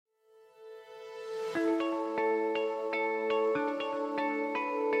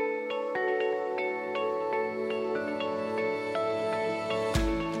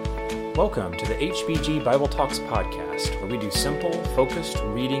Welcome to the HBG Bible Talks podcast, where we do simple, focused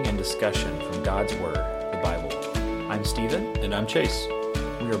reading and discussion from God's Word, the Bible. I'm Stephen. And I'm Chase.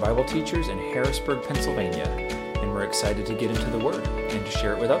 We are Bible teachers in Harrisburg, Pennsylvania, and we're excited to get into the Word and to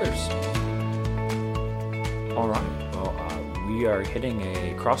share it with others. All right, well, we are hitting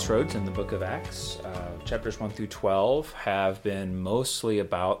a crossroads in the book of Acts. Chapters 1 through 12 have been mostly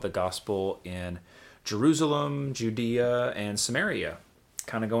about the gospel in Jerusalem, Judea, and Samaria.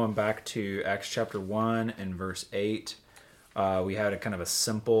 Kind of going back to Acts chapter 1 and verse 8, we had a kind of a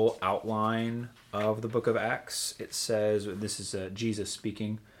simple outline of the book of Acts. It says, this is Jesus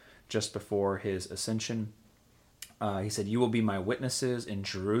speaking just before his ascension. He said, "You will be my witnesses in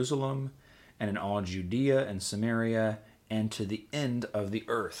Jerusalem and in all Judea and Samaria and to the end of the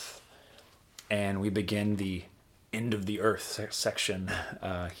earth." And we begin the end of the earth section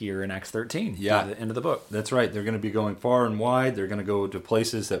here in Acts 13, the end of the book. That's right. They're going to be going far and wide. They're going to go to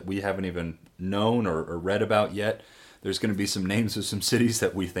places that we haven't even known or read about yet. There's going to be some names of some cities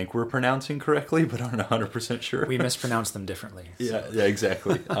that we think we're pronouncing correctly, but aren't 100% sure. We mispronounce them differently. So. Yeah,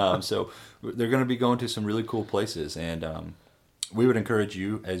 exactly. So they're going to be going to some really cool places. And we would encourage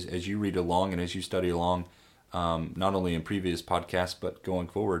you, as you read along and as you study along, not only in previous podcasts, but going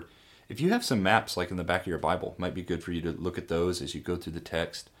forward, if you have some maps like in the back of your Bible, it might be good for you to look at those as you go through the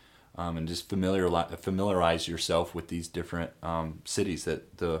text and just familiarize yourself with these different cities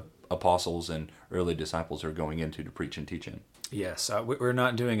that the apostles and early disciples are going into to preach and teach in. Yes, we're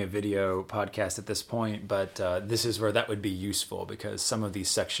not doing a video podcast at this point, but this is where that would be useful because some of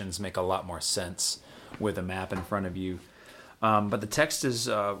these sections make a lot more sense with a map in front of you. But the text is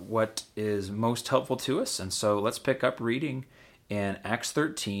what is most helpful to us, and so let's pick up reading in Acts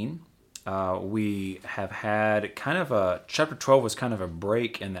 13. We have had chapter 12 was kind of a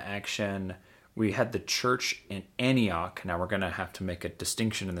break in the action. We had the church in Antioch. Now we're going to have to make a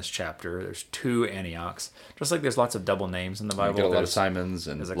distinction in this chapter. There's two Antiochs. Just like there's lots of double names in the Bible. There's a lot of Simons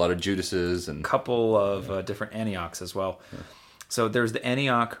and a lot of Judases. And a couple of different Antiochs as well. Yeah. So there's the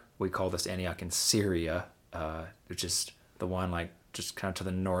Antioch, we call this Antioch in Syria, which is the one like just kind of to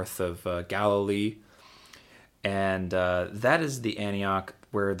the north of Galilee. And that is the Antioch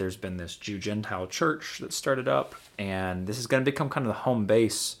where there's been this Jew-Gentile church that started up, and this is going to become kind of the home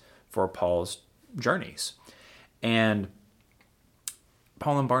base for Paul's journeys. And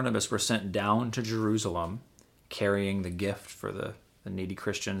Paul and Barnabas were sent down to Jerusalem, carrying the gift for the needy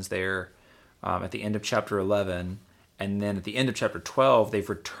Christians there at the end of chapter 11. And then at the end of chapter 12, they've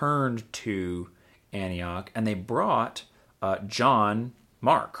returned to Antioch, and they brought John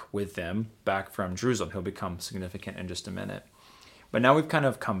Mark with them back from Jerusalem. He'll become significant in just a minute. But now we've kind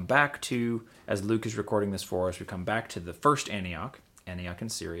of come back to, as Luke is recording this for us, we come back to the first Antioch in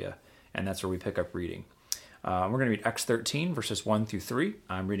Syria, and that's where we pick up reading. We're going to read Acts 13, verses 1 through 3.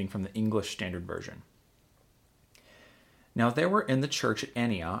 I'm reading from the English Standard Version. "Now there were in the church at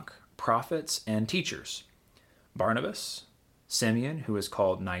Antioch prophets and teachers, Barnabas, Simeon, who is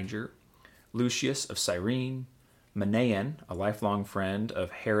called Niger, Lucius of Cyrene, Manaen, a lifelong friend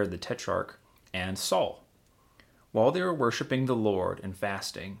of Herod the Tetrarch, and Saul. While they were worshiping the Lord and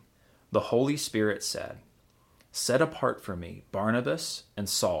fasting, the Holy Spirit said, 'Set apart for me Barnabas and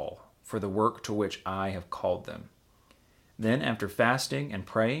Saul for the work to which I have called them.' Then after fasting and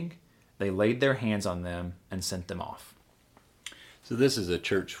praying, they laid their hands on them and sent them off." So this is a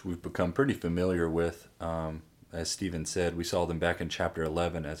church we've become pretty familiar with. As Stephen said, we saw them back in chapter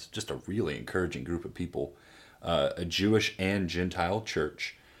 11 as just a really encouraging group of people. A Jewish and Gentile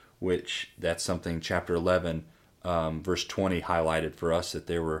church, which that's something chapter 11 verse 20 highlighted for us, that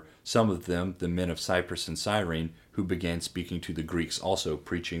there were some of them, the men of Cyprus and Cyrene, who began speaking to the Greeks, also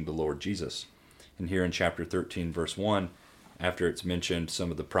preaching the Lord Jesus. And here in chapter 13 verse 1, after it's mentioned some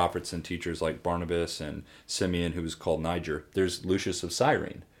of the prophets and teachers like Barnabas and Simeon, who was called Niger, there's Lucius of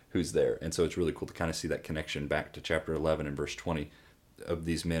Cyrene who's there. And so it's really cool to kind of see that connection back to chapter 11 and verse 20 of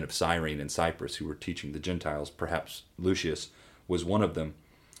these men of Cyrene and Cyprus who were teaching the Gentiles. Perhaps Lucius was one of them.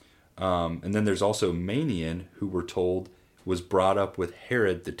 And then there's also Manaen, who we're told was brought up with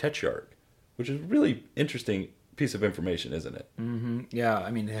Herod the Tetrarch, which is a really interesting piece of information, isn't it? Mm-hmm. Yeah, I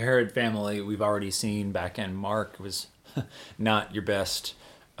mean, the Herod family, we've already seen back in Mark, was not your best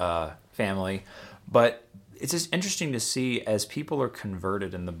family. But it's just interesting to see, as people are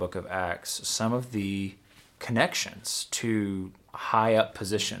converted in the book of Acts, some of the connections to high up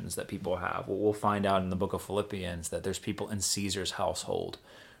positions that people have. We'll find out in the book of Philippians that there's people in Caesar's household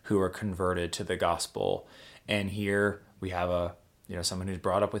who are converted to the gospel. And here we have someone who's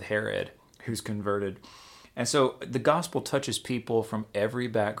brought up with Herod who's converted. And so the gospel touches people from every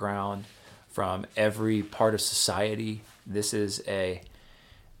background, from every part of society. This is a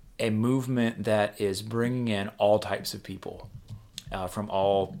a movement that is bringing in all types of people from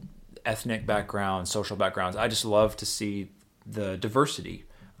all ethnic backgrounds, social backgrounds. I just love to see the diversity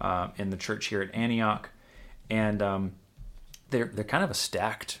in the church here at Antioch. And they're kind of a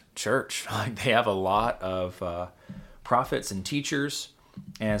stacked church. Like, they have a lot of prophets and teachers.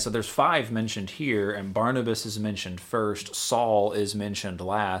 And so there's 5 mentioned here, and Barnabas is mentioned first, Saul is mentioned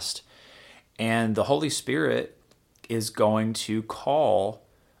last, and the Holy Spirit is going to call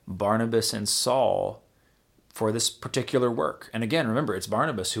Barnabas and Saul for this particular work. And again, remember, it's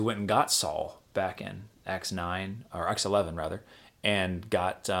Barnabas who went and got Saul back in Acts 9, or Acts 11 rather, and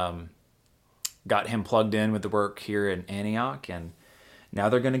got him plugged in with the work here in Antioch, and now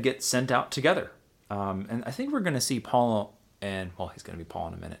they're going to get sent out together. And I think we're going to see Paul and, well, he's going to be Paul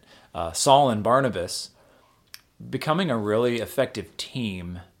in a minute, Saul and Barnabas becoming a really effective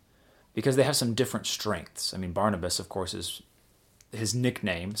team because they have some different strengths. I mean, Barnabas, of course, is his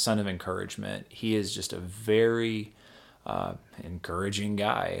nickname, Son of Encouragement. He is just a very encouraging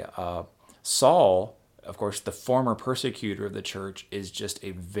guy. Saul, of course, the former persecutor of the church, is just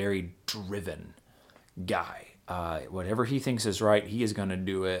a very driven guy. Whatever he thinks is right, he is going to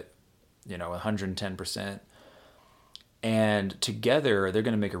do it, 110%. And together, they're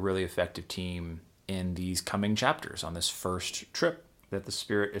going to make a really effective team in these coming chapters on this first trip that the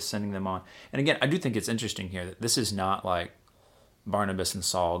Spirit is sending them on. And again, I do think it's interesting here that this is not like Barnabas and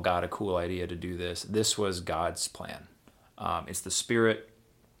Saul got a cool idea to do this. This was God's plan. It's the Spirit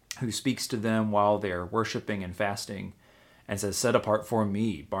who speaks to them while they're worshiping and fasting and says, "Set apart for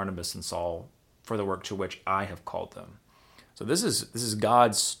me, Barnabas and Saul, for the work to which I have called them." So this is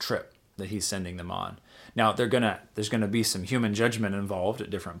God's trip that he's sending them on. Now, there's gonna be some human judgment involved at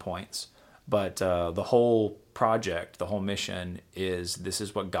different points, but the whole project, the whole mission this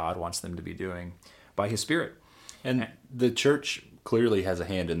is what God wants them to be doing by His Spirit. And the church clearly has a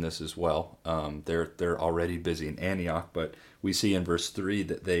hand in this as well. They're already busy in Antioch, but we see in verse 3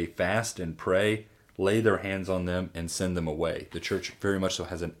 that they fast and pray, lay their hands on them, and send them away. The church very much so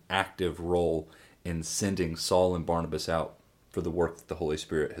has an active role in sending Saul and Barnabas out for the work that the Holy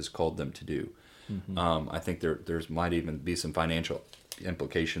Spirit has called them to do. Mm-hmm. I think there's might even be some financial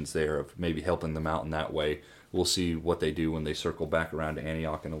implications there of maybe helping them out in that way. We'll see what they do when they circle back around to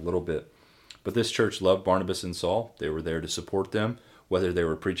Antioch in a little bit. But this church loved Barnabas and Saul. They were there to support them, whether they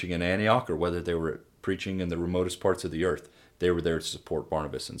were preaching in Antioch or whether they were preaching in the remotest parts of the earth. They were there to support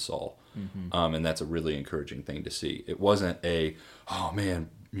Barnabas and Saul. Mm-hmm. And that's a really encouraging thing to see. It wasn't oh man,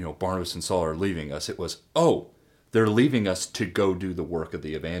 Barnabas and Saul are leaving us. It was, they're leaving us to go do the work of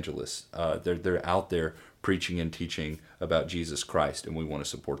the evangelists. They're out there preaching and teaching about Jesus Christ, and we want to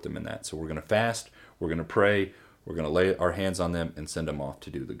support them in that. So we're going to fast, we're going to pray, we're going to lay our hands on them and send them off to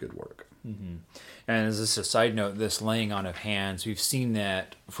do the good work. Mm-hmm. And as a side note, this laying on of hands, we've seen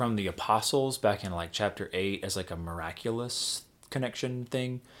that from the apostles back in chapter 8 as a miraculous connection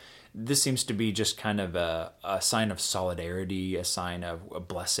thing. This seems to be just kind of a sign of solidarity, a sign of a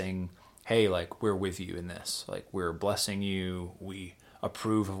blessing. Hey, we're with you in this. We're blessing you. We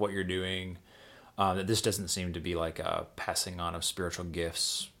approve of what you're doing. That this doesn't seem to be a passing on of spiritual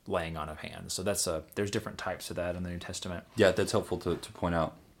gifts, laying on of hands. So there's different types of that in the New Testament. Yeah, that's helpful to point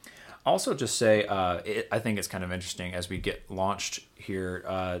out. Also, just say, I think it's kind of interesting as we get launched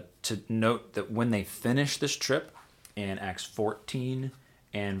here to note that when they finish this trip in Acts 14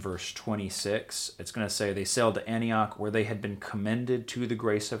 and verse 26, it's going to say they sailed to Antioch where they had been commended to the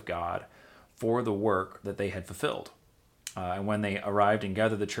grace of God for the work that they had fulfilled. And when they arrived and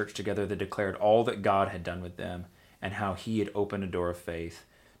gathered the church together, they declared all that God had done with them and how He had opened a door of faith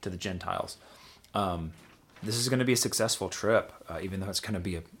to the Gentiles. This is going to be a successful trip, even though it's going to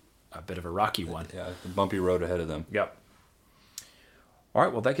be a bit of a rocky one. Yeah, a bumpy road ahead of them. Yep. All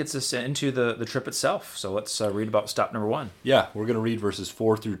right, well, that gets us into the trip itself. So let's read about stop number 1. Yeah, we're going to read verses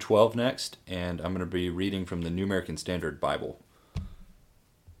 4 through 12 next, and I'm going to be reading from the New American Standard Bible.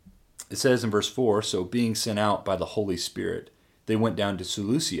 It says in verse 4, "So being sent out by the Holy Spirit, they went down to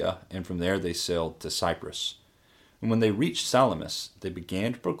Seleucia, and from there they sailed to Cyprus. And when they reached Salamis, they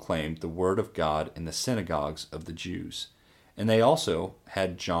began to proclaim the word of God in the synagogues of the Jews. And they also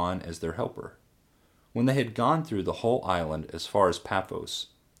had John as their helper. When they had gone through the whole island as far as Paphos,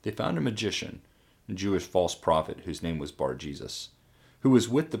 they found a magician, a Jewish false prophet whose name was Bar-Jesus, who was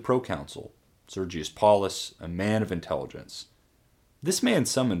with the proconsul, Sergius Paulus, a man of intelligence. This man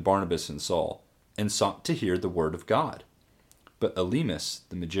summoned Barnabas and Saul, and sought to hear the word of God. But Elymas,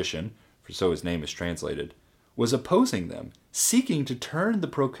 the magician, for so his name is translated, was opposing them, seeking to turn the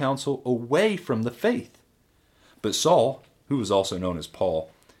proconsul away from the faith. But Saul, who was also known as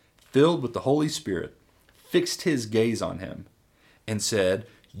Paul, filled with the Holy Spirit, fixed his gaze on him, and said,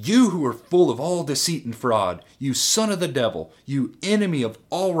 You who are full of all deceit and fraud, you son of the devil, you enemy of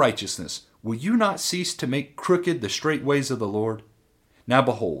all righteousness, will you not cease to make crooked the straight ways of the Lord? Now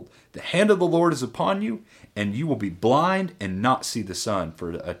behold, the hand of the Lord is upon you, and you will be blind and not see the sun for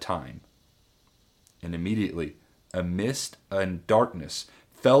a time. And immediately a mist and darkness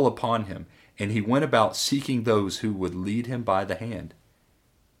fell upon him, and he went about seeking those who would lead him by the hand.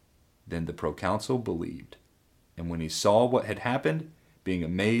 Then the proconsul believed, and when he saw what had happened, being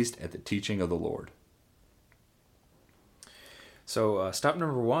amazed at the teaching of the Lord. So stop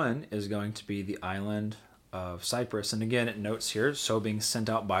number 1 is going to be the island of Cyprus. And again, it notes here, so being sent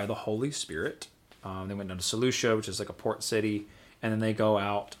out by the Holy Spirit. They went down to Seleucia, which is like a port city, and then they go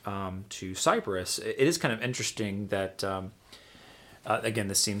out to Cyprus. It is kind of interesting that, again,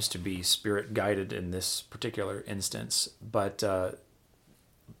 this seems to be spirit-guided in this particular instance, but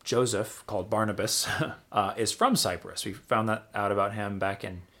Joseph, called Barnabas, is from Cyprus. We found that out about him back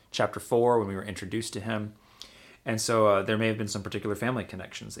in chapter 4 when we were introduced to him. And so there may have been some particular family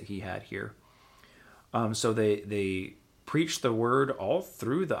connections that he had here. So they preached the word all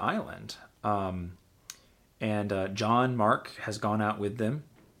through the island. And John Mark has gone out with them.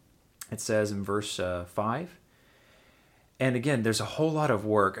 It says in verse 5. And again, there's a whole lot of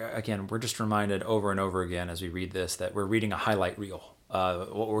work. Again, we're just reminded over and over again as we read this that we're reading a highlight reel.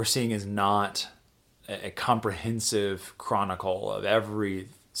 What we're seeing is not a comprehensive chronicle of every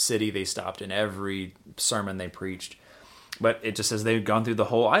city they stopped in, every sermon they preached. But it just says they've gone through the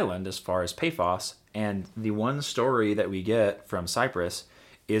whole island as far as Paphos. And the one story that we get from Cyprus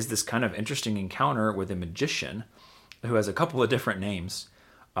is this kind of interesting encounter with a magician who has a couple of different names.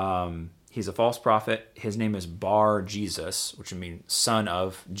 He's a false prophet. His name is Bar Jesus, which means son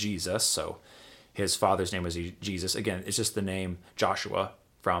of Jesus. So his father's name was Jesus. Again, it's just the name Joshua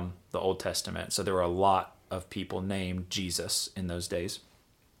from the Old Testament. So there were a lot of people named Jesus in those days.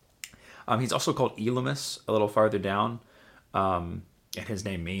 He's also called Elymas a little farther down. And his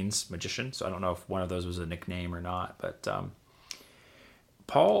name means magician. So I don't know if one of those was a nickname or not. But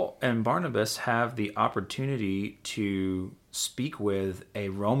Paul and Barnabas have the opportunity to speak with a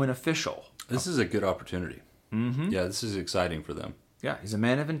Roman official. This is a good opportunity. Mm-hmm. Yeah, this is exciting for them. Yeah, he's a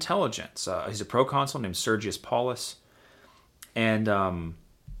man of intelligence. He's a proconsul named Sergius Paulus. And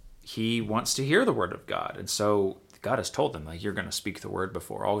he wants to hear the word of God. And so God has told them, like, you're going to speak the word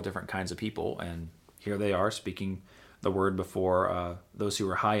before all different kinds of people. And here they are speaking the word before those who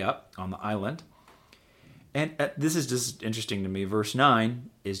were high up on the island. And this is just interesting to me. Verse 9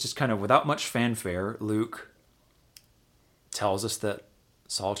 is just kind of without much fanfare. Luke tells us that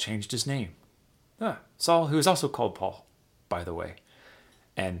Saul changed his name. Saul, who is also called Paul, by the way.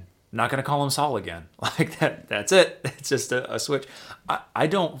 And not going to call him Saul again. Like that. That's it. It's just a switch. I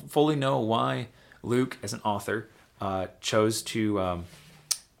don't fully know why Luke, as an author, chose to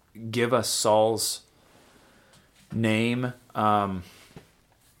give us Saul's name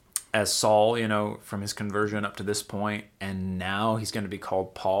as Saul, from his conversion up to this point, and now he's going to be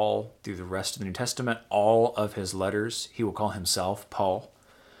called Paul through the rest of the New Testament. All of his letters, he will call himself Paul.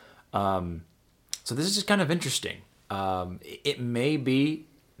 So this is just kind of interesting. It may be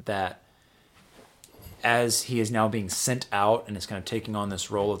that as he is now being sent out and is kind of taking on this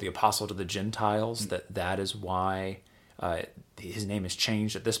role of the apostle to the Gentiles, that is why his name is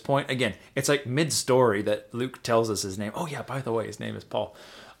changed at this point. Again, it's like mid-story that Luke tells us his name. Oh yeah, by the way, his name is Paul.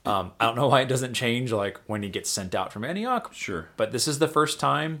 I don't know why it doesn't change like when he gets sent out from Antioch. Sure. But this is the first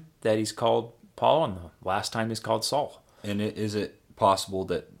time that he's called Paul and the last time he's called Saul. And is it possible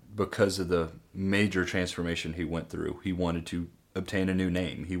that because of the major transformation he went through, he wanted to obtain a new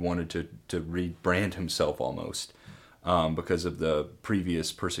name? He wanted to rebrand himself almost because of the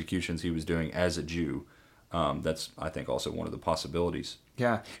previous persecutions he was doing as a Jew. That's, I think, also one of the possibilities.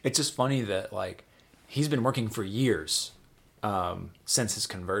 Yeah, it's just funny that like he's been working for years since his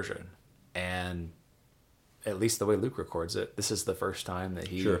conversion, and at least the way Luke records it, this is the first time that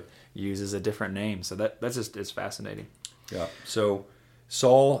he uses a different name. So that's just it's fascinating. Yeah. So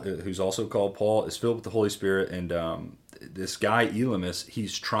Saul, who's also called Paul, is filled with the Holy Spirit, and this guy Elymas,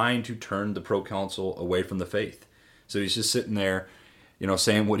 he's trying to turn the proconsul away from the faith. So he's just sitting there,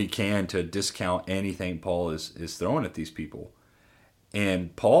 saying what he can to discount anything Paul is throwing at these people.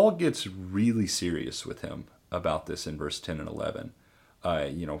 And Paul gets really serious with him about this in verse 10 and 11.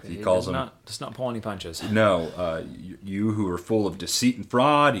 He calls him... Does not pull any punches. No, you who are full of deceit and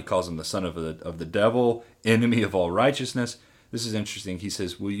fraud. He calls him the son of the devil, enemy of all righteousness. This is interesting. He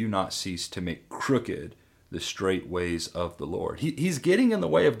says, will you not cease to make crooked the straight ways of the Lord? He's getting in the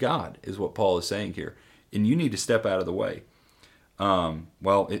way of God, is what Paul is saying here. And you need to step out of the way.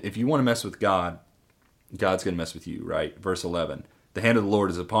 Well, if you want to mess with God, God's going to mess with you, right? Verse 11. The hand of the Lord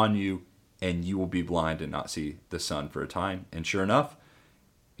is upon you, and you will be blind and not see the sun for a time. And sure enough,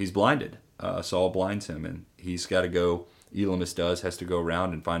 he's blinded. Saul blinds him, and he's got to go, Elymas has to go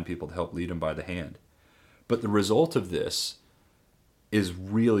around and find people to help lead him by the hand. But the result of this is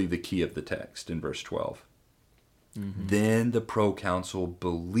really the key of the text in verse 12. Mm-hmm. Then the proconsul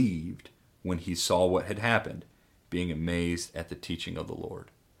believed when he saw what had happened, being amazed at the teaching of the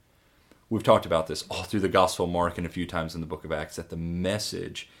Lord. We've talked about this all through the Gospel of Mark and a few times in the book of Acts, that the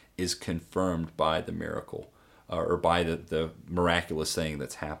message is confirmed by the miracle or by the miraculous thing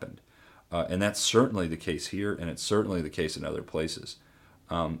that's happened. And that's certainly the case here, and it's certainly the case in other places.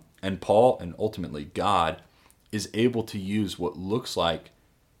 And Paul, and ultimately God, is able to use what looks like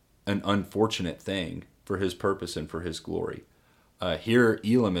an unfortunate thing for his purpose and for his glory. Here,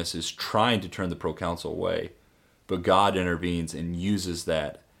 Elymas is trying to turn the proconsul away, but God intervenes and uses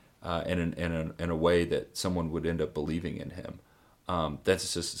that in a way that someone would end up believing in him.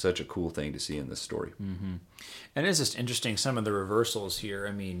 That's just such a cool thing to see in this story. Mm-hmm. And it's just interesting, some of the reversals here.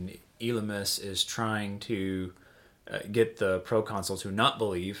 I mean, Elymas is trying to get the proconsul to not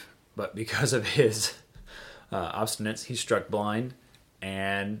believe, but because of his obstinance, he's struck blind,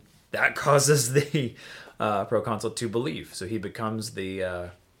 and that causes the proconsul to believe. So he becomes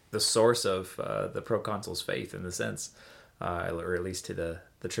the source of the proconsul's faith, in the sense, or at least to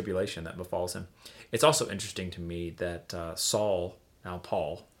the tribulation that befalls him. It's also interesting to me that Saul, now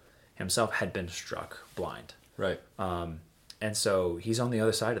Paul, himself had been struck blind. Right. And so he's on the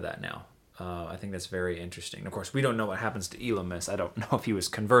other side of that now. I think that's very interesting. Of course, we don't know what happens to Elymas. I don't know if he was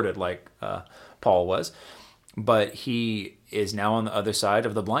converted like Paul was, but he is now on the other side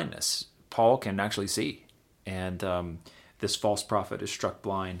of the blindness. Paul can actually see, and this false prophet is struck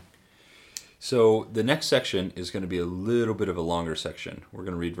blind. So the next section is going to be a little bit of a longer section. We're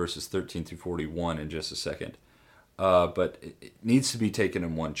going to read verses 13 through 41 in just a second. But it needs to be taken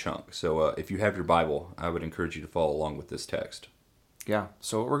in one chunk. So if you have your Bible, I would encourage you to follow along with this text. Yeah,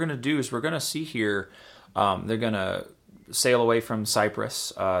 so what we're going to do is we're going to see here, they're going to sail away from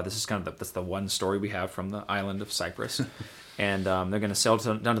Cyprus. This is that's the one story we have from the island of Cyprus. And they're going to sail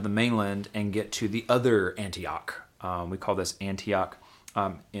down to the mainland and get to the other Antioch. We call this Antioch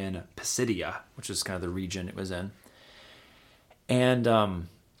in Pisidia, which is kind of the region it was in. And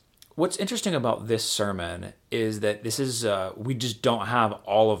what's interesting about this sermon is that this is, we just don't have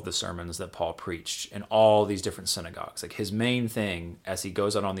all of the sermons that Paul preached in all these different synagogues. Like, his main thing as he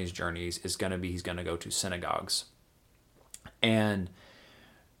goes out on these journeys is going to be, he's going to go to synagogues. And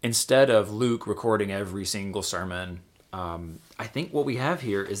instead of Luke recording every single sermon, I think what we have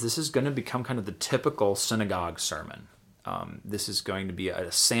here is this is going to become kind of the typical synagogue sermon. This is going to be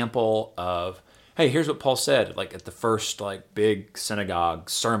a sample of, hey, here's what Paul said, like at the first big synagogue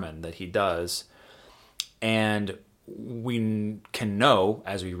sermon that he does. And we can know,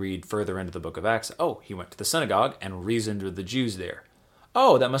 as we read further into the book of Acts, oh, he went to the synagogue and reasoned with the Jews there.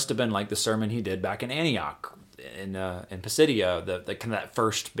 Oh, that must have been like the sermon he did back in Antioch, in Pisidia, the kind of that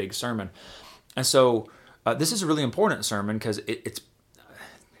first big sermon. And so this is a really important sermon because it's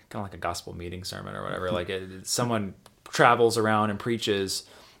kind of like a gospel meeting sermon or whatever. Like someone travels around and preaches.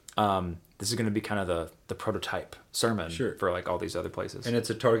 This is going to be kind of the prototype sermon for all these other places. And it's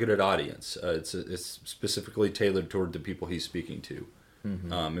a targeted audience. It's specifically tailored toward the people he's speaking to.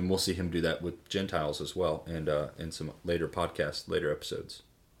 Mm-hmm. And we'll see him do that with Gentiles as well, and in some later podcasts, later episodes.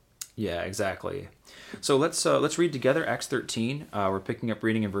 Yeah, exactly. So let's read together Acts 13. We're picking up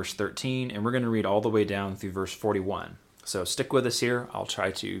reading in verse 13, and we're going to read all the way down through verse 41. So stick with us here. I'll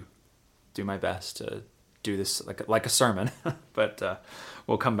try to do my best to do this like a sermon, but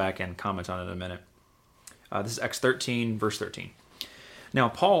we'll come back and comment on it in a minute. This is Acts 13, verse 13. Now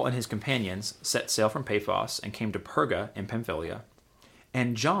Paul and his companions set sail from Paphos and came to Perga in Pamphylia,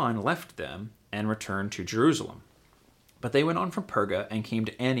 and John left them and returned to Jerusalem. But they went on from Perga and came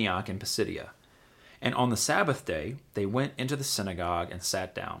to Antioch in Pisidia. And on the Sabbath day they went into the synagogue and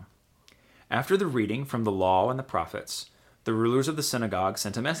sat down. After the reading from the law and the prophets, the rulers of the synagogue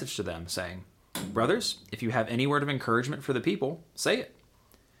sent a message to them, saying, "Brothers, if you have any word of encouragement for the people, say it."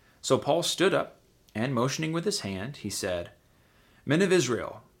 So Paul stood up, and motioning with his hand, he said, "Men of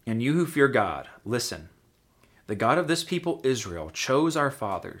Israel, and you who fear God, listen. The God of this people Israel chose our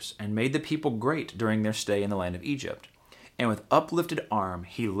fathers and made the people great during their stay in the land of Egypt. And with uplifted arm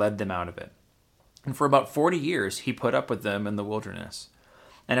he led them out of it. And for about 40 years he put up with them in the wilderness.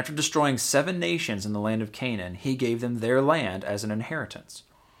 And after destroying 7 nations in the land of Canaan, he gave them their land as an inheritance.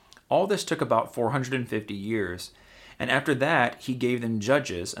 All this took about 450 years, and after that he gave them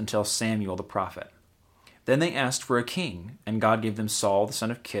judges until Samuel the prophet. Then they asked for a king, and God gave them Saul the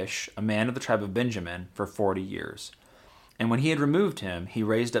son of Kish, a man of the tribe of Benjamin, for 40 years. And when he had removed him, he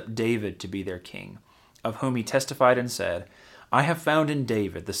raised up David to be their king, of whom he testified and said, I have found in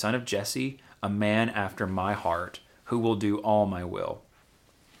David, the son of Jesse, a man after my heart, who will do all my will.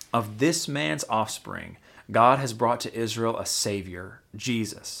 Of this man's offspring, God has brought to Israel a Savior,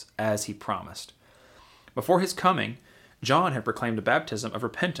 Jesus, as he promised. Before his coming, John had proclaimed a baptism of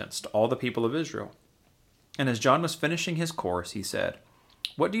repentance to all the people of Israel. And as John was finishing his course, he said,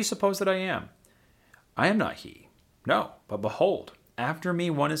 What do you suppose that I am? I am not he. No, but behold, after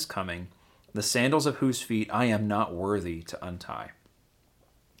me one is coming, the sandals of whose feet I am not worthy to untie.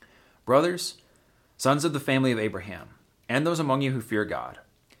 Brothers, sons of the family of Abraham, and those among you who fear God,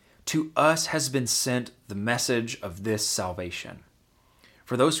 to us has been sent the message of this salvation.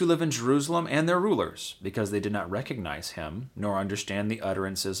 For those who live in Jerusalem and their rulers, because they did not recognize him, nor understand the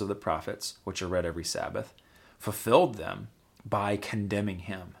utterances of the prophets, which are read every Sabbath, fulfilled them by condemning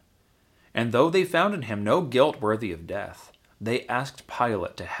him. And though they found in him no guilt worthy of death, they asked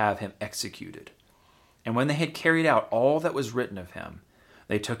Pilate to have him executed. And when they had carried out all that was written of him,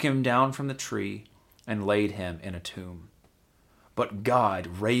 they took him down from the tree and laid him in a tomb. But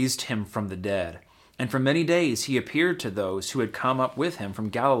God raised him from the dead, and for many days he appeared to those who had come up with him from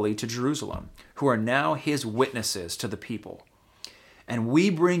Galilee to Jerusalem, who are now his witnesses to the people. And we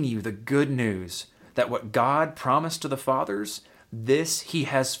bring you the good news that what God promised to the fathers, this he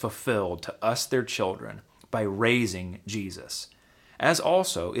has fulfilled to us their children by raising Jesus. As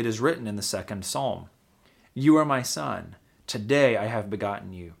also it is written in the second psalm, You are my son, today I have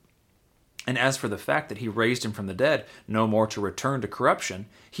begotten you. And as for the fact that he raised him from the dead, no more to return to corruption,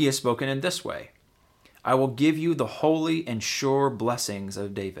 he has spoken in this way, I will give you the holy and sure blessings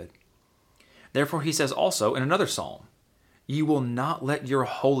of David. Therefore he says also in another psalm, You will not let your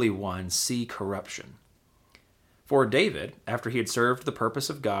Holy One see corruption. For David, after he had served the purpose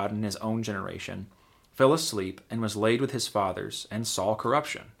of God in his own generation, fell asleep and was laid with his fathers and saw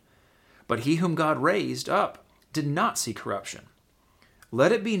corruption. But he whom God raised up did not see corruption.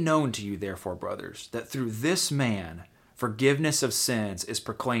 Let it be known to you, therefore, brothers, that through this man forgiveness of sins is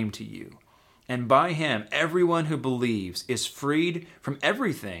proclaimed to you. And by him everyone who believes is freed from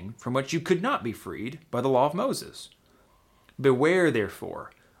everything from which you could not be freed by the law of Moses. Beware,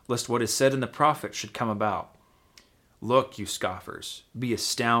 therefore, lest what is said in the prophets should come about. Look, you scoffers, be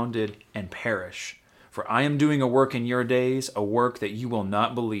astounded and perish. For I am doing a work in your days, a work that you will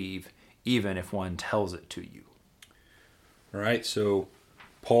not believe, even if one tells it to you. All right, so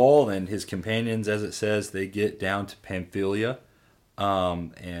Paul and his companions, as it says, they get down to Pamphylia,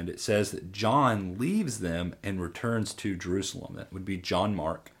 and it says that John leaves them and returns to Jerusalem. That would be John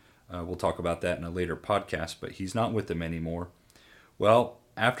Mark. We'll talk about that in a later podcast, but he's not with them anymore. Well,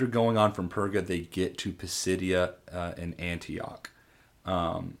 after going on from Perga, they get to Pisidia and Antioch.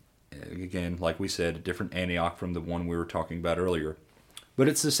 Again, like we said, a different Antioch from the one we were talking about earlier. But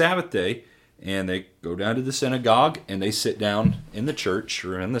it's the Sabbath day, and they go down to the synagogue, and they sit down in the church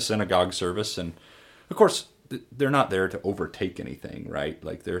or in the synagogue service. And, of course, they're not there to overtake anything, right?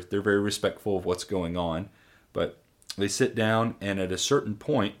 Like, they're very respectful of what's going on. But they sit down, and at a certain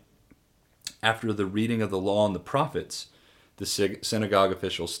point, after the reading of the law and the prophets, the synagogue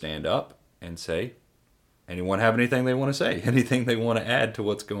officials stand up and say, anyone have anything they want to say? Anything they want to add to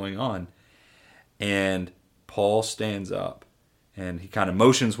what's going on? And Paul stands up. And he kind of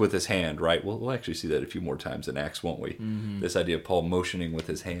motions with his hand, right? We'll actually see that a few more times in Acts, won't we? Mm-hmm. This idea of Paul motioning with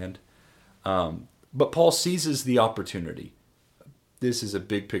his hand. But Paul seizes the opportunity. This is a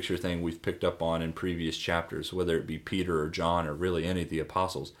big picture thing we've picked up on in previous chapters, whether it be Peter or John or really any of the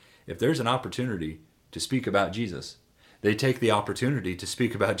apostles. If there's an opportunity to speak about Jesus, they take the opportunity to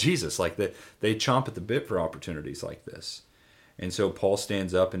speak about Jesus. Like they chomp at the bit for opportunities like this. And so Paul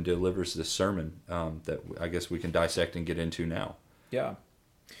stands up and delivers this sermon that I guess we can dissect and get into now. Yeah.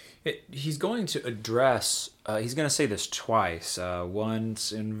 He's going to address, he's going to say this twice,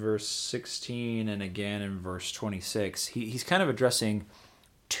 once in verse 16 and again in verse 26. He's kind of addressing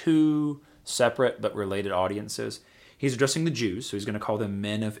two separate but related audiences. He's addressing the Jews, so he's going to call them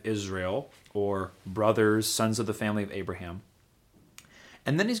men of Israel or brothers, sons of the family of Abraham.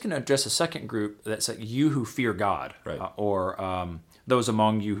 And then he's going to address a second group that's like you who fear God, right. Or those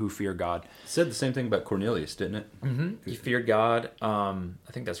among you who fear God. It said the same thing about Cornelius, didn't it? Mm-hmm. You fear God. I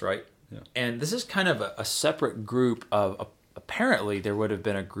think that's right. Yeah. And this is kind of a separate group of, apparently there would have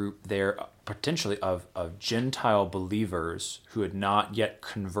been a group there potentially of Gentile believers who had not yet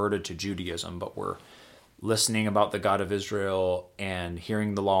converted to Judaism, but were listening about the God of Israel and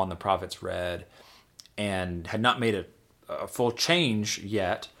hearing the law and the prophets read and had not made a full change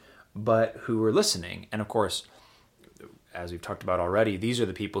yet, but who were listening. And of course, as we've talked about already, these are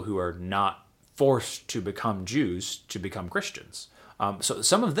the people who are not forced to become Jews to become Christians. So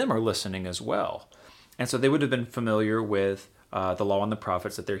some of them are listening as well. And so they would have been familiar with the law and the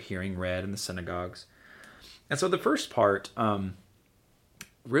prophets that they're hearing read in the synagogues. And so the first part,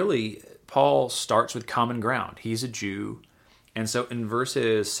 really, Paul starts with common ground. He's a Jew. And so in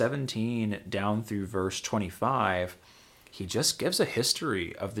verses 17 down through verse 25, he just gives a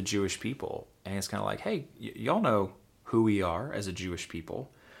history of the Jewish people. And it's kind of like, hey, y'all know who we are as a Jewish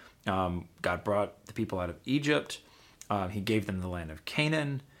people. God brought the people out of Egypt. He gave them the land of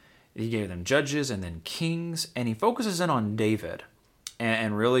Canaan. He gave them judges and then kings. And he focuses in on David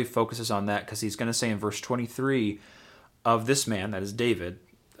and really focuses on that because he's going to say in verse 23, of this man, that is David,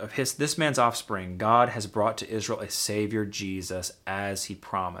 of this man's offspring, God has brought to Israel a Savior, Jesus, as he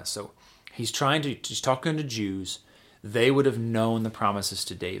promised. So he's talking to Jews. They would have known the promises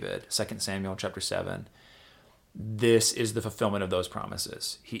to David. 2 Samuel chapter 7. This is the fulfillment of those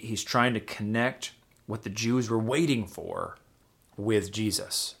promises. He's trying to connect what the Jews were waiting for with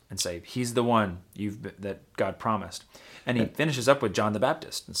Jesus and say, he's the one that God promised. And he finishes up with John the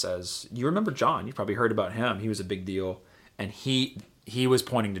Baptist and says, you remember John, you probably heard about him. He was a big deal. And he was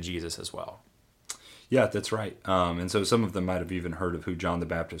pointing to Jesus as well. Yeah, that's right. And so some of them might have even heard of who John the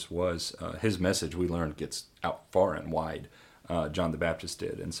Baptist was. His message, we learned, gets out far and wide. John the Baptist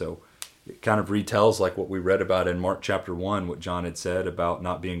did. And so it kind of retells like what we read about in Mark chapter 1, what John had said about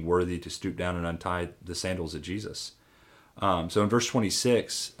not being worthy to stoop down and untie the sandals of Jesus. So in verse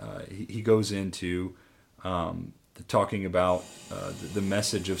 26, he goes into talking about the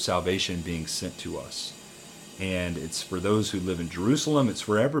message of salvation being sent to us. And it's for those who live in Jerusalem. It's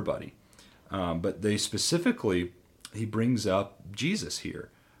for everybody. But he brings up Jesus here.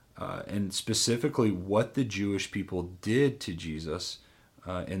 And specifically what the Jewish people did to Jesus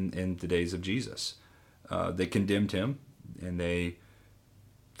in the days of Jesus. They condemned him, and they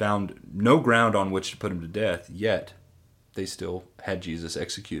found no ground on which to put him to death, yet they still had Jesus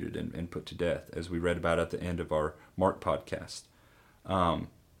executed and put to death, as we read about at the end of our Mark podcast.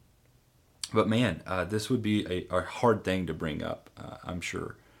 But man, this would be a hard thing to bring up, I'm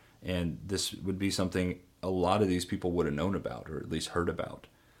sure. And this would be something a lot of these people would have known about, or at least heard about.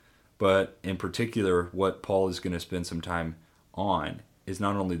 But in particular, what Paul is going to spend some time on is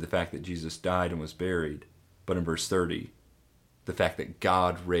not only the fact that Jesus died and was buried, but in verse 30, the fact that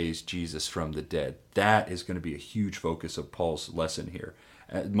God raised Jesus from the dead. That is going to be a huge focus of Paul's lesson here.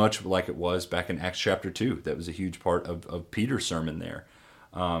 Much like it was back in Acts chapter 2. That was a huge part of Peter's sermon there.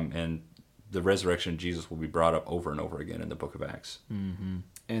 And the resurrection of Jesus will be brought up over and over again in the book of Acts. Mm-hmm.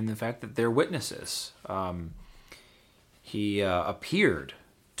 And the fact that they're witnesses. He appeared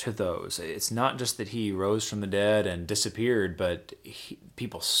to those. It's not just that he rose from the dead and disappeared, but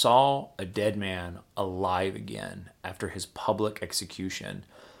people saw a dead man alive again after his public execution.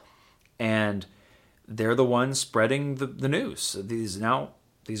 And they're the ones spreading the news. These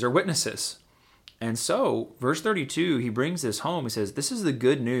are witnesses. And so, verse 32, he brings this home. He says, this is the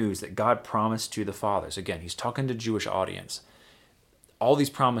good news that God promised to the fathers. Again, he's talking to Jewish audience. All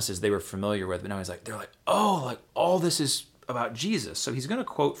these promises they were familiar with, but now they're like, oh, like all this is about Jesus. So he's going to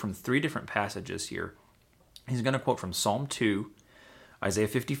quote from 3 different passages here. He's going to quote from Psalm 2, Isaiah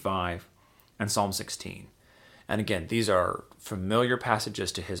 55, and Psalm 16. And again, these are familiar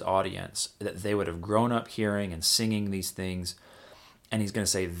passages to his audience that they would have grown up hearing and singing these things. And he's going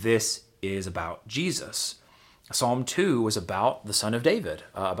to say, this is about Jesus. Psalm 2 was about the son of David,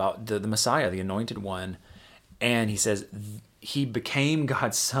 about the Messiah, the anointed one. And he says he became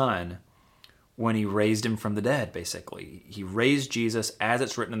God's son when he raised him from the dead, basically. He raised Jesus, as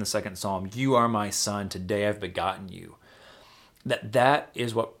it's written in the 2nd Psalm, you are my son, today I've begotten you. That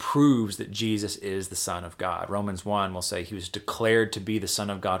is what proves that Jesus is the Son of God. Romans 1 will say he was declared to be the Son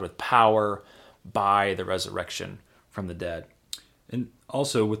of God with power by the resurrection from the dead. And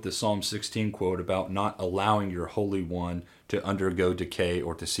also with the Psalm 16 quote about not allowing your Holy One to undergo decay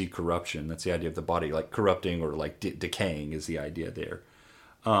or to see corruption. That's the idea of the body, like corrupting or like decaying is the idea there.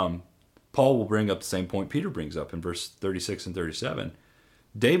 Paul will bring up the same point Peter brings up in verse 36 and 37.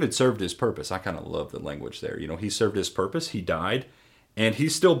 David served his purpose. I kind of love the language there. He served his purpose. He died, and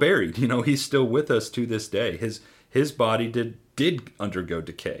he's still buried. He's still with us to this day. His body did undergo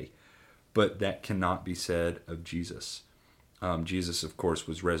decay, but that cannot be said of Jesus. Jesus, of course,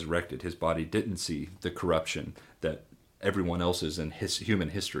 was resurrected. His body didn't see the corruption that everyone else's in his human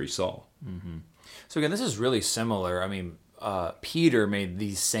history saw. Mm-hmm. So again, this is really similar. I mean, Peter made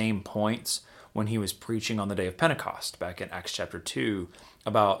these same points when he was preaching on the day of Pentecost back in Acts chapter 2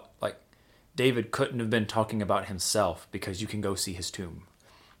 about like David couldn't have been talking about himself because you can go see his tomb.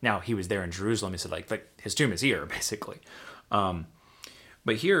 Now he was there in Jerusalem. He said like his tomb is here basically.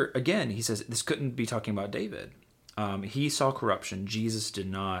 But here, again, he says this couldn't be talking about David. He saw corruption. Jesus did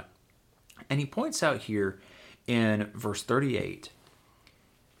not. And he points out here in verse 38,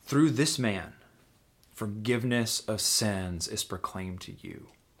 through this man, forgiveness of sins is proclaimed to you.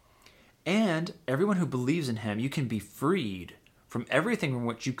 And everyone who believes in him, you can be freed from everything from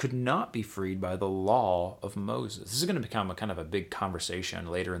which you could not be freed by the law of Moses. This is going to become a kind of a big conversation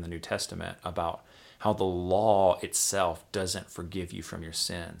later in the New Testament about how the law itself doesn't forgive you from your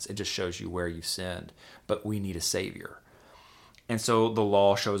sins. It just shows you where you sinned, but we need a Savior. And so the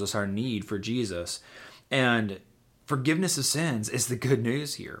law shows us our need for Jesus. And forgiveness of sins is the good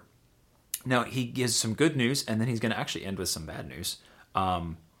news here. Now, he gives some good news, and then he's going to actually end with some bad news.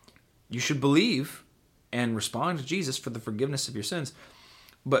 You should believe and respond to Jesus for the forgiveness of your sins.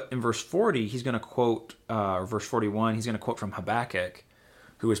 But in verse 40, he's going to quote, or verse 41, he's going to quote from Habakkuk,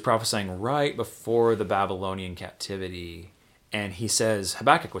 who was prophesying right before the Babylonian captivity. And he says,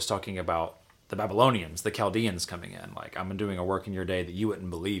 Habakkuk was talking about the Babylonians, the Chaldeans coming in. Like, I'm doing a work in your day that you wouldn't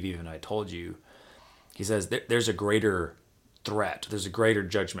believe even if I told you. He says, there's a greater threat. There's a greater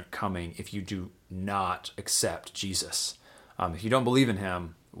judgment coming if you do not accept Jesus. If you don't believe in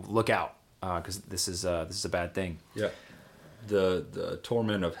him, look out, because this is a bad thing. Yeah, the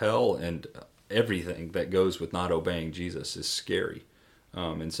torment of hell and everything that goes with not obeying Jesus is scary,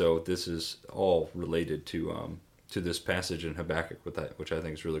 and so this is all related to this passage in Habakkuk, with that, which I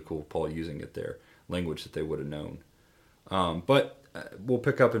think is really cool. Paul using it there, language that they would have known. But we'll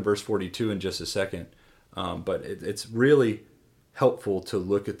pick up in verse 42 in just a second. But it's really helpful to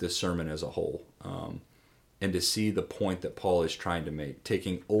look at this sermon as a whole. And to see the point that Paul is trying to make,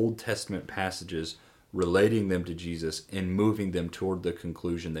 taking Old Testament passages, relating them to Jesus, and moving them toward the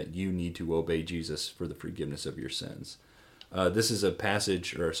conclusion that you need to obey Jesus for the forgiveness of your sins. This is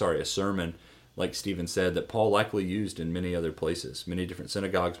a sermon, like Stephen said, that Paul likely used in many other places, many different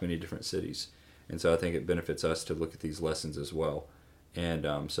synagogues, many different cities. And so I think it benefits us to look at these lessons as well.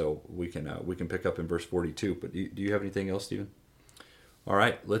 And so we can pick up in verse 42. But do you have anything else, Stephen? All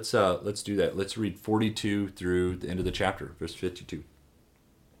right, let's do that. Let's read 42 through the end of the chapter, verse 52.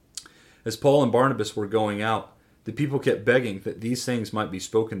 As Paul and Barnabas were going out, the people kept begging that these things might be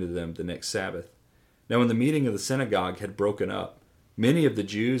spoken to them the next Sabbath. Now when the meeting of the synagogue had broken up, many of the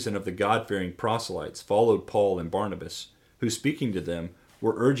Jews and of the God-fearing proselytes followed Paul and Barnabas, who, speaking to them,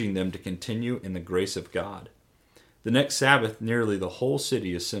 were urging them to continue in the grace of God. The next Sabbath nearly the whole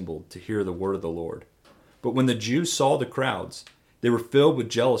city assembled to hear the word of the Lord. But when the Jews saw the crowds, they were filled with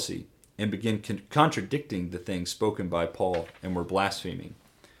jealousy and began contradicting the things spoken by Paul and were blaspheming.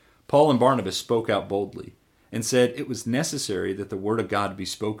 Paul and Barnabas spoke out boldly and said it was necessary that the word of God be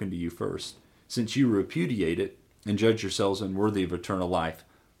spoken to you first. Since you repudiate it and judge yourselves unworthy of eternal life,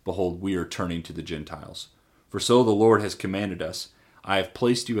 behold, we are turning to the Gentiles. For so the Lord has commanded us, I have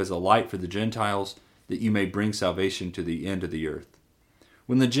placed you as a light for the Gentiles, that you may bring salvation to the end of the earth.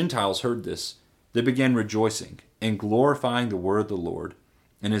 When the Gentiles heard this, they began rejoicing and glorifying the word of the Lord,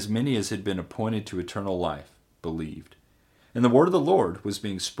 and as many as had been appointed to eternal life believed. And the word of the Lord was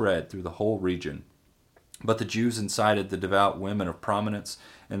being spread through the whole region. But the Jews incited the devout women of prominence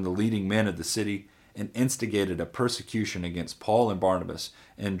and the leading men of the city, and instigated a persecution against Paul and Barnabas,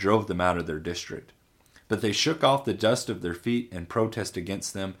 and drove them out of their district. But they shook off the dust of their feet and protested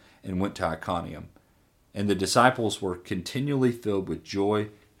against them, and went to Iconium. And the disciples were continually filled with joy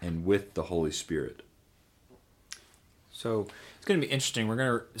and with the Holy Spirit. So it's going to be interesting. We're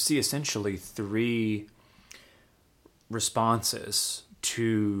going to see essentially three responses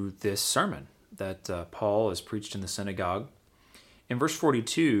to this sermon that Paul has preached in the synagogue. In verse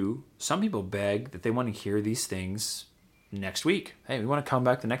 42, some people beg that they want to hear these things next week. Hey, we want to come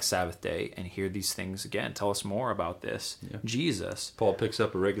back the next Sabbath day and hear these things again. Tell us more about this. Yeah. Jesus. Paul picks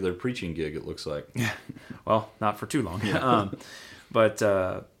up a regular preaching gig, it looks like. Yeah. Well, not for too long. Yeah. But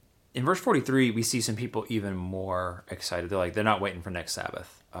in verse 43, we see some people even more excited. They're not waiting for next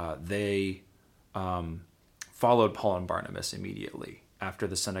Sabbath. They followed Paul and Barnabas immediately after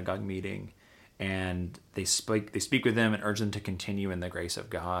the synagogue meeting, and they speak with them and urge them to continue in the grace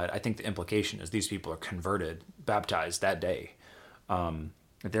of God. I think the implication is these people are converted, baptized that day.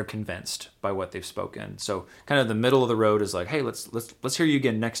 They're convinced by what they've spoken. So kind of the middle of the road is like, hey, let's hear you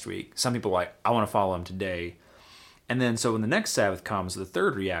again next week. Some people are like, I want to follow him today. And then so when the next Sabbath comes, the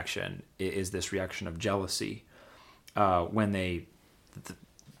third reaction is this reaction of jealousy. When the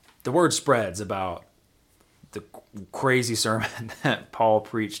word spreads about the crazy sermon that Paul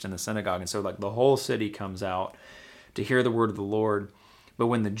preached in the synagogue. And so like the whole city comes out to hear the word of the Lord. But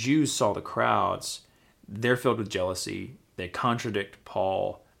when the Jews saw the crowds, they're filled with jealousy. They contradict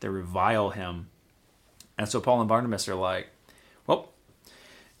Paul. They revile him. And so Paul and Barnabas are like, well,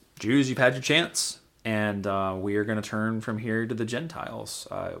 Jews, you've had your chance, and we are going to turn from here to the Gentiles.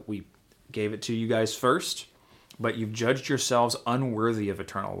 We gave it to you guys first, but you've judged yourselves unworthy of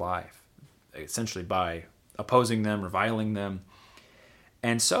eternal life, essentially by opposing them, reviling them.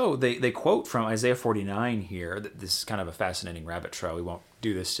 And so they quote from Isaiah 49 here. This is kind of a fascinating rabbit trail. We won't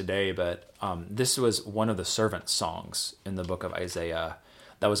do this today, but this was one of the servant songs in the book of Isaiah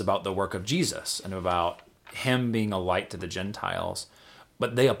that was about the work of Jesus and about him being a light to the Gentiles.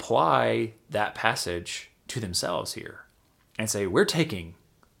 But they apply that passage to themselves here and say, we're taking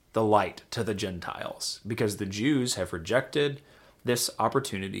the light to the Gentiles because the Jews have rejected this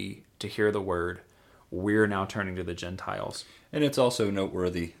opportunity to hear the word. We're now turning to the Gentiles. And it's also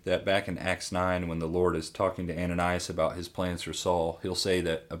noteworthy that back in Acts 9, when the Lord is talking to Ananias about his plans for Saul, he'll say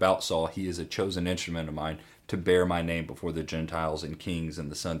that about Saul, he is a chosen instrument of mine to bear my name before the Gentiles and kings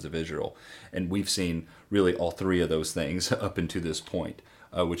and the sons of Israel. And we've seen really all three of those things up until this point,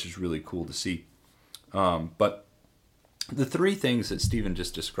 which is really cool to see. But the three things that Stephen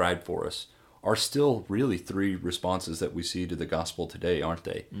just described for us are still really three responses that we see to the gospel today, aren't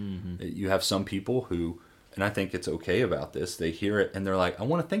they? Mm-hmm. You have some people who, and I think it's okay about this, they hear it and they're like, I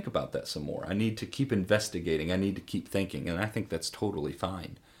want to think about that some more. I need to keep investigating. I need to keep thinking. And I think that's totally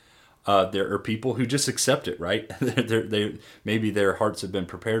fine. There are people who just accept it, right? they maybe their hearts have been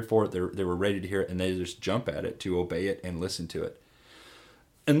prepared for it. They were ready to hear it and they just jump at it to obey it and listen to it.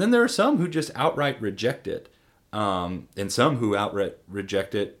 And then there are some who just outright reject it. And some who outright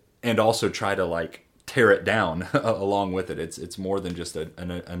reject it and also try to like tear it down along with it. It's more than just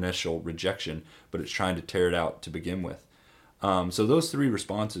an initial rejection, but it's trying to tear it out to begin with. So those three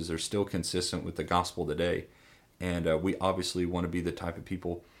responses are still consistent with the gospel today. And we obviously want to be the type of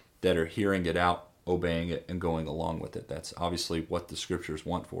people that are hearing it out, obeying it, and going along with it. That's obviously what the scriptures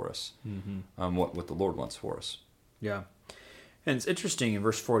want for us, what the Lord wants for us. Yeah. And it's interesting in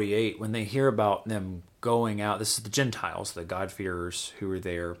verse 48, when they hear about them going out, this is the Gentiles, the God-fearers who were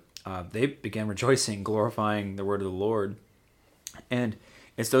there, they began rejoicing, glorifying the word of the Lord. And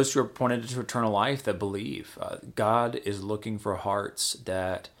it's those who are appointed to eternal life that believe. God is looking for hearts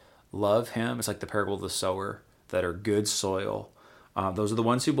that love him. It's like the parable of the sower, that are good soil. Those are the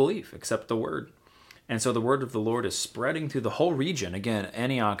ones who believe, accept the word. And so the word of the Lord is spreading through the whole region. Again,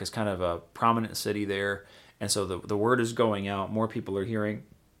 Antioch is kind of a prominent city there. And so the word is going out. More people are hearing.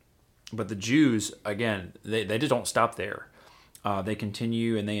 But the Jews, again, they just don't stop there. They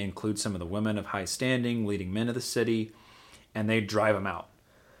continue, and they include some of the women of high standing, leading men of the city, and they drive them out.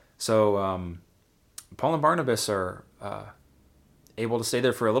 So Paul and Barnabas are able to stay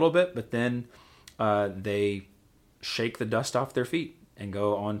there for a little bit, but then they shake the dust off their feet and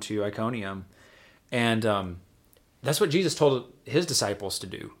go on to Iconium. And that's what Jesus told his disciples to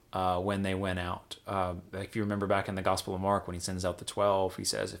do when they went out. If you remember back in the Gospel of Mark, when he sends out the 12, he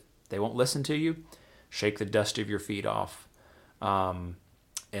says, if they won't listen to you, shake the dust of your feet off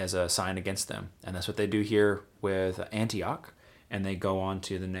as a sign against them. And that's what they do here with Antioch, and they go on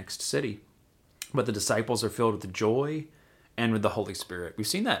to the next city. But the disciples are filled with the joy and with the Holy Spirit. We've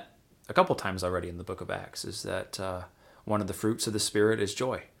seen that a couple times already in the book of Acts, is that one of the fruits of the Spirit is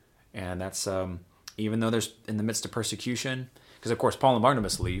joy. And that's even though there's in the midst of persecution, because of course Paul and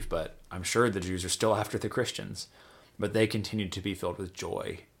Barnabas leave, but I'm sure the Jews are still after the Christians, but they continue to be filled with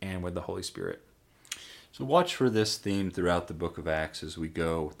joy and with the Holy Spirit. So watch for this theme throughout the book of Acts as we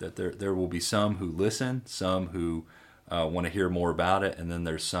go, that there will be some who listen, some who want to hear more about it, and then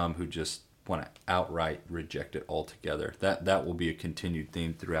there's some who just want to outright reject it altogether. That will be a continued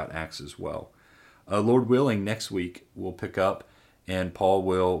theme throughout Acts as well. Lord willing, next week we'll pick up, and Paul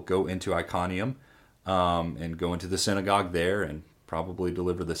will go into Iconium and go into the synagogue there and probably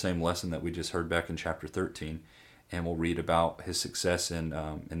deliver the same lesson that we just heard back in chapter 13. And we'll read about his success in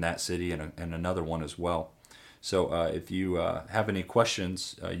that city and another one as well. So if you have any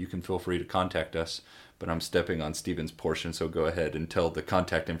questions, you can feel free to contact us. But I'm stepping on Stephen's portion, so go ahead and tell the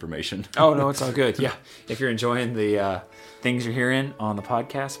contact information. Oh, no, it's all good. Yeah. If you're enjoying the things you're hearing on the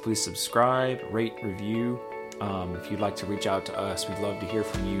podcast, please subscribe, rate, review. If you'd like to reach out to us, we'd love to hear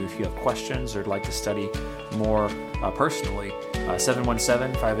from you. If you have questions or would like to study more personally,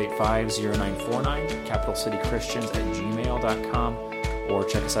 717-585-0949, capitalcitychristians@gmail.com, or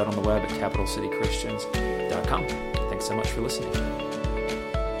check us out on the web at capitalcitychristians.com. Thanks so much for listening.